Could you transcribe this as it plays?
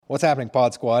What's happening,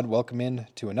 Pod Squad? Welcome in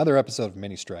to another episode of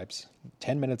Mini Stripes.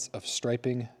 10 minutes of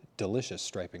striping, delicious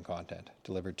striping content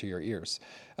delivered to your ears.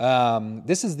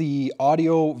 This is the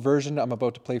audio version I'm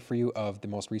about to play for you of the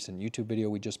most recent YouTube video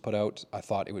we just put out. I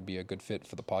thought it would be a good fit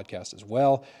for the podcast as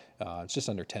well. It's just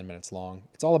under 10 minutes long.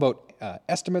 It's all about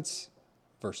estimates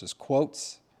versus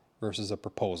quotes versus a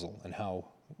proposal and how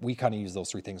we kind of use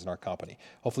those three things in our company.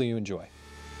 Hopefully you enjoy.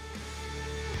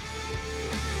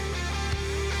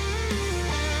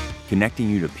 Connecting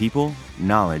you to people,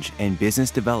 knowledge, and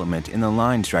business development in the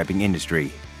line striping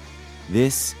industry.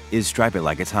 This is Stripe It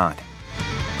Like It's Hot.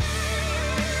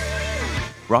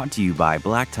 Brought to you by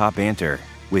Blacktop Banter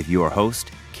with your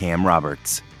host, Cam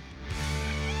Roberts.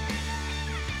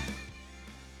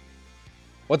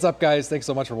 What's up, guys? Thanks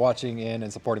so much for watching in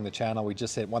and supporting the channel. We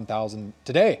just hit 1,000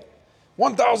 today.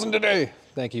 1,000 today.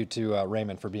 Thank you to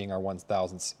Raymond for being our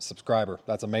 1,000th subscriber.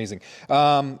 That's amazing.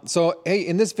 So, hey,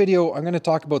 in this video, I'm going to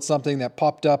talk about something that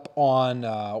popped up on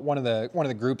one of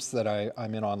the groups that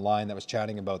I'm in online that was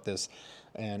chatting about this.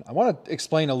 And I want to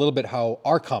explain a little bit how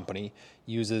our company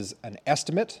uses an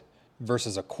estimate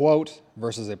versus a quote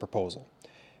versus a proposal.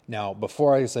 Now,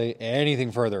 before I say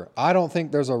anything further, I don't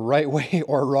think there's a right way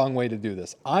or a wrong way to do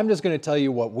this. I'm just going to tell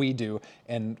you what we do,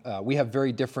 and we have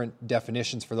very different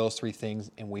definitions for those three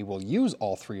things, and we will use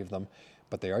all three of them,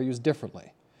 but they are used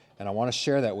differently. And I want to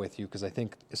share that with you because I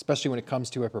think, especially when it comes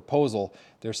to a proposal,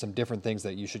 there's some different things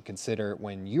that you should consider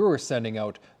when you're sending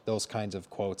out those kinds of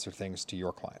quotes or things to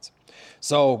your clients.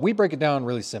 So we break it down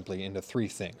really simply into three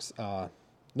things.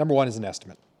 Number one is an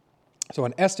estimate. So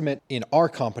an estimate in our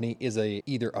company is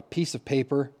either a piece of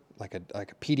paper, like a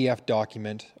PDF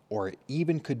document, or it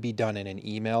even could be done in an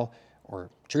email, or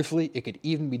truthfully, it could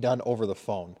even be done over the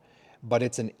phone. But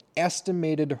it's an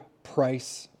estimated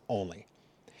price only.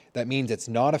 That means it's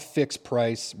not a fixed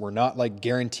price. We're not like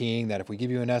guaranteeing that if we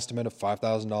give you an estimate of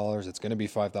 $5,000, it's going to be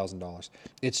 $5,000.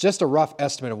 It's just a rough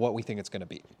estimate of what we think it's going to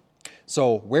be.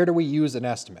 So where do we use an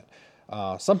estimate?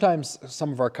 Sometimes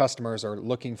some of our customers are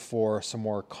looking for some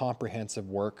more comprehensive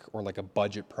work or like a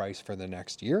budget price for the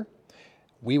next year.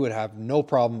 We would have no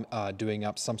problem doing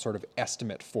up some sort of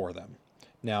estimate for them.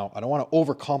 Now, I don't want to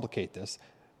overcomplicate this,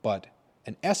 but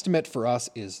an estimate for us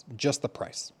is just the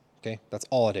price. Okay, that's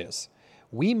all it is.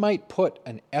 We might put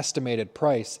an estimated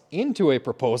price into a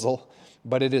proposal,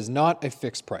 but it is not a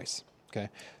fixed price. Okay,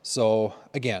 so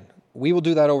again, we will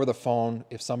do that over the phone.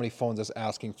 If somebody phones us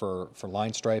asking for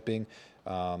line striping,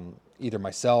 either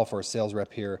myself or a sales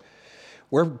rep here,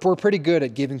 we're pretty good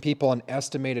at giving people an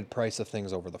estimated price of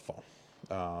things over the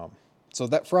phone. So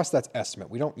that for us, that's estimate.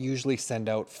 We don't usually send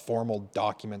out formal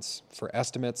documents for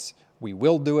estimates. We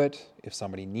will do it if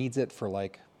somebody needs it for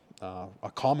like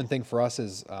a common thing for us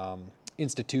is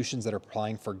institutions that are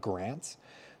applying for grants.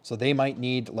 So they might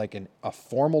need like a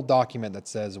formal document that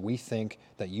says we think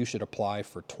that you should apply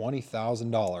for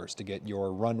 $20,000 to get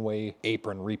your runway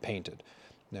apron repainted.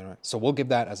 So we'll give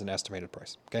that as an estimated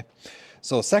price. Okay.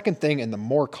 So the second thing and the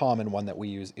more common one that we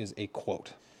use is a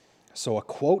quote. So a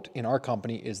quote in our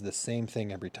company is the same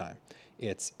thing every time.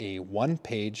 It's a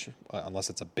one-page, unless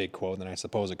it's a big quote, then I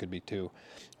suppose it could be two.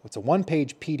 It's a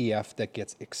one-page PDF that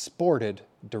gets exported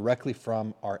directly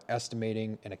from our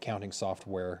estimating and accounting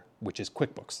software, which is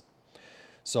QuickBooks.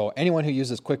 So anyone who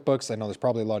uses QuickBooks, I know there's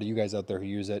probably a lot of you guys out there who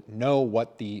use it, know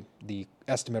what the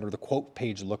estimate or the quote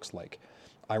page looks like.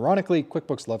 Ironically,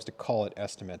 QuickBooks loves to call it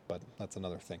estimate, but that's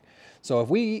another thing. So if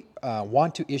we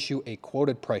want to issue a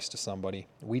quoted price to somebody,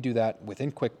 we do that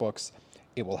within QuickBooks.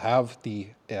 It will have the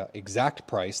exact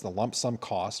price, the lump sum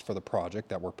cost for the project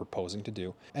that we're proposing to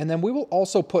do. And then we will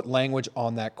also put language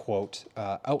on that quote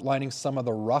outlining some of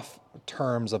the rough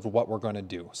terms of what we're going to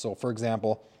do. So for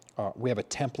example, we have a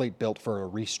template built for a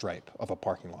restripe of a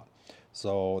parking lot.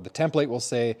 So the template will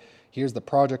say, here's the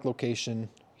project location,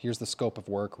 here's the scope of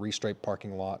work, restripe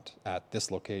parking lot at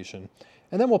this location.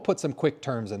 And then we'll put some quick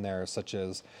terms in there, such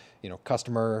as,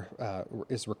 customer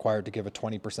is required to give a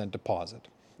 20% deposit.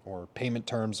 Or payment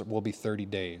terms will be 30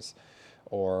 days,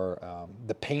 or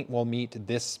the paint will meet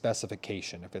this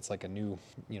specification. If it's like a new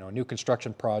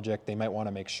construction project, they might want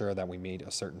to make sure that we meet a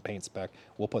certain paint spec.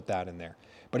 We'll put that in there.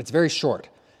 But it's very short,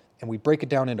 and we break it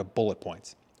down into bullet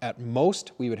points. At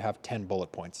most, we would have 10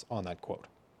 bullet points on that quote.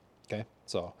 Okay,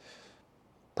 so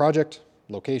project,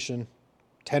 location,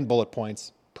 10 bullet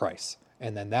points, price.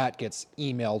 And then that gets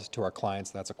emailed to our clients.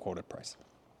 That's a quoted price.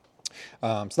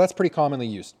 So that's pretty commonly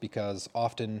used because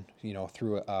often,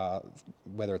 through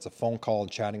whether it's a phone call,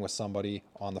 chatting with somebody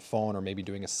on the phone, or maybe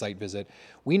doing a site visit,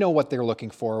 we know what they're looking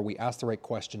for. We ask the right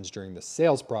questions during the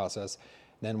sales process.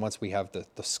 Then once we have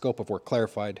the scope of work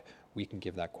clarified, we can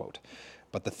give that quote.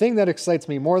 But the thing that excites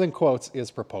me more than quotes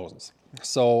is proposals.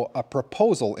 So a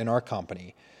proposal in our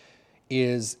company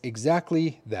is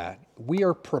exactly that. We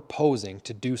are proposing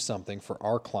to do something for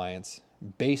our clients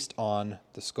based on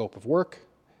the scope of work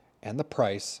and the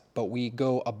price, but we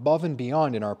go above and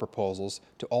beyond in our proposals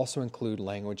to also include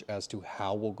language as to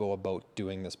how we'll go about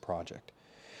doing this project.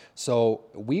 So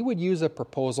we would use a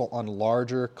proposal on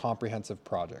larger comprehensive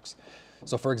projects.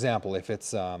 So for example, if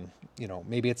it's,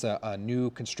 maybe it's a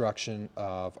new construction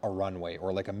of a runway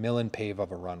or like a mill and pave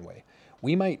of a runway,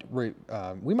 we might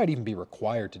even be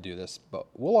required to do this, but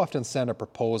we'll often send a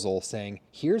proposal saying,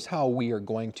 here's how we are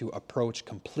going to approach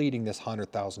completing this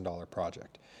 $100,000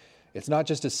 project. It's not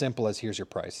just as simple as here's your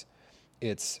price.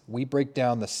 We break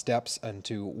down the steps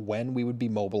into when we would be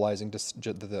mobilizing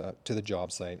to the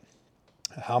job site,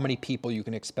 how many people you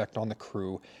can expect on the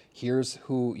crew. Here's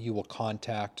who you will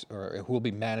contact or who will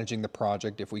be managing the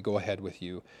project if we go ahead with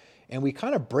you. And we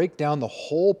kind of break down the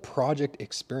whole project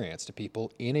experience to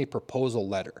people in a proposal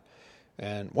letter.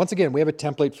 And once again, we have a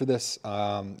template for this.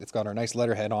 It's got our nice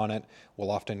letterhead on it. We'll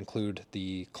often include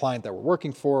the client that we're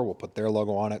working for. We'll put their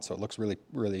logo on it so it looks really,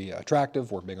 really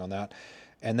attractive. We're big on that.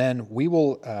 And then we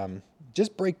will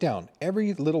just break down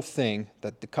every little thing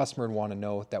that the customer would want to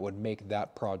know that would make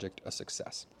that project a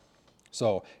success.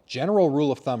 So general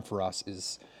rule of thumb for us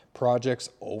is projects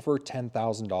over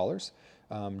 $10,000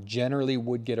 generally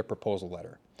would get a proposal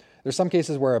letter. There's some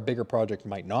cases where a bigger project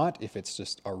might not, if it's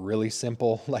just a really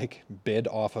simple like bid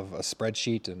off of a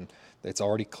spreadsheet and it's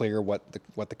already clear what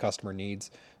the customer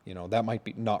needs. That might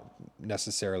be not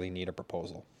necessarily need a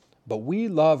proposal. But we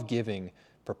love giving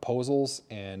proposals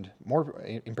and more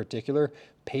in particular,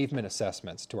 pavement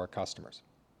assessments to our customers.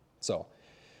 So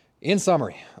in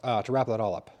summary, to wrap that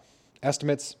all up,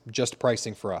 estimates, just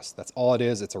pricing for us. That's all it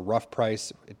is. It's a rough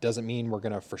price. It doesn't mean we're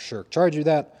going to for sure charge you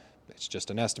that. It's just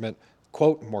an estimate.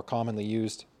 Quote, more commonly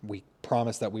used, we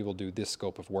promise that we will do this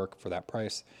scope of work for that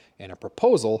price. And a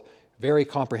proposal, very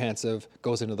comprehensive,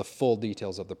 goes into the full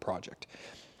details of the project.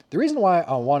 The reason why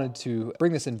I wanted to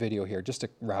bring this in video here, just to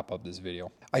wrap up this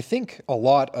video, I think a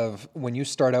lot of, when you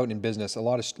start out in business, a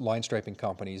lot of line striping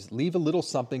companies leave a little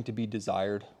something to be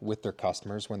desired with their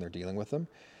customers when they're dealing with them.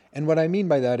 And what I mean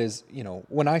by that is,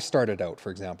 when I started out, for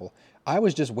example, I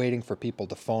was just waiting for people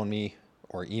to phone me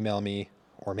or email me,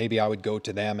 or maybe I would go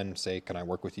to them and say, can I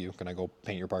work with you? Can I go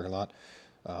paint your parking lot?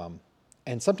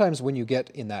 And sometimes when you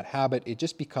get in that habit, it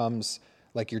just becomes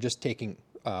like you're just taking,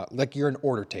 like you're an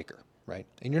order taker, right?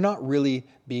 And you're not really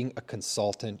being a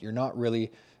consultant. You're not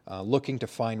really looking to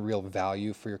find real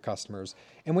value for your customers.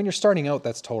 And when you're starting out,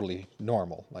 that's totally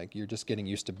normal. Like you're just getting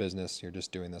used to business. You're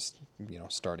just doing this,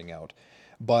 starting out.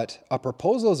 But a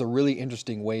proposal is a really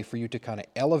interesting way for you to kind of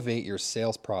elevate your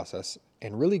sales process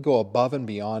and really go above and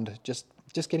beyond just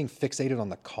getting fixated on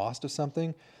the cost of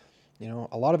something.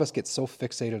 A lot of us get so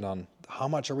fixated on how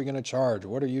much are we going to charge?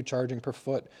 What are you charging per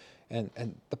foot? And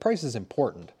the price is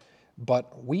important,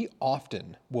 but we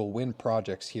often will win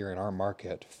projects here in our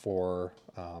market for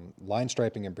line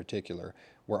striping in particular,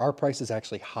 where our price is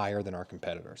actually higher than our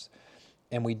competitors.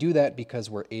 And we do that because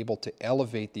we're able to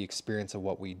elevate the experience of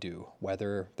what we do,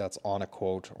 whether that's on a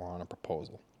quote or on a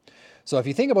proposal. So if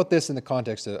you think about this in the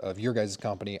context of your guys'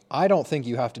 company, I don't think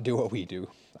you have to do what we do.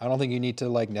 I don't think you need to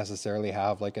necessarily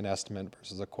have an estimate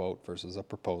versus a quote versus a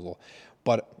proposal.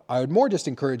 But I would more just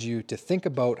encourage you to think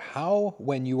about how,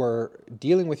 when you are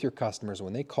dealing with your customers,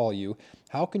 when they call you,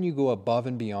 how can you go above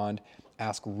and beyond,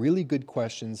 ask really good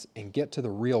questions, and get to the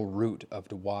real root of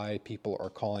why people are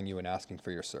calling you and asking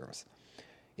for your service.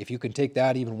 If you can take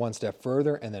that even one step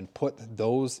further and then put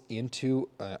those into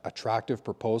attractive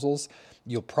proposals,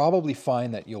 you'll probably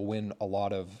find that you'll win a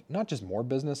lot of, not just more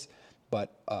business,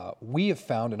 but we have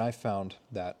found, and I found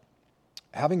that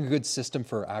having a good system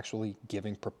for actually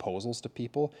giving proposals to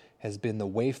people has been the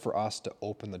way for us to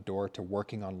open the door to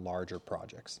working on larger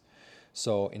projects.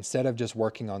 So instead of just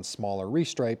working on smaller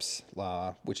restripes,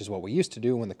 which is what we used to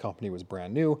do when the company was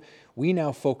brand new, we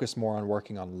now focus more on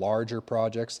working on larger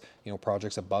projects,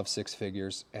 projects above 6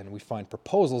 figures, and we find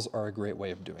proposals are a great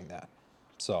way of doing that.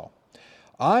 So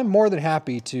I'm more than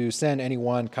happy to send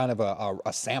anyone kind of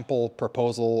a sample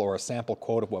proposal or a sample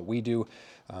quote of what we do.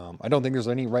 I don't think there's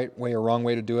any right way or wrong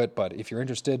way to do it, but if you're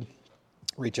interested,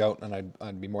 reach out and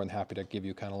I'd be more than happy to give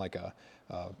you kind of like a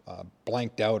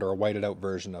blanked out or a whited out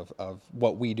version of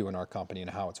what we do in our company and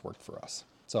how it's worked for us.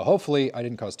 So hopefully I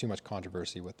didn't cause too much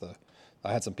controversy with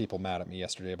I had some people mad at me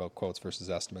yesterday about quotes versus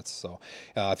estimates. So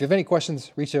if you have any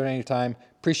questions, reach out anytime.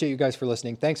 Appreciate you guys for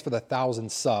listening. Thanks for the 1,000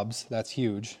 subs. That's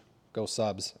huge. Go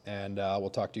subs. And we'll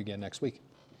talk to you again next week.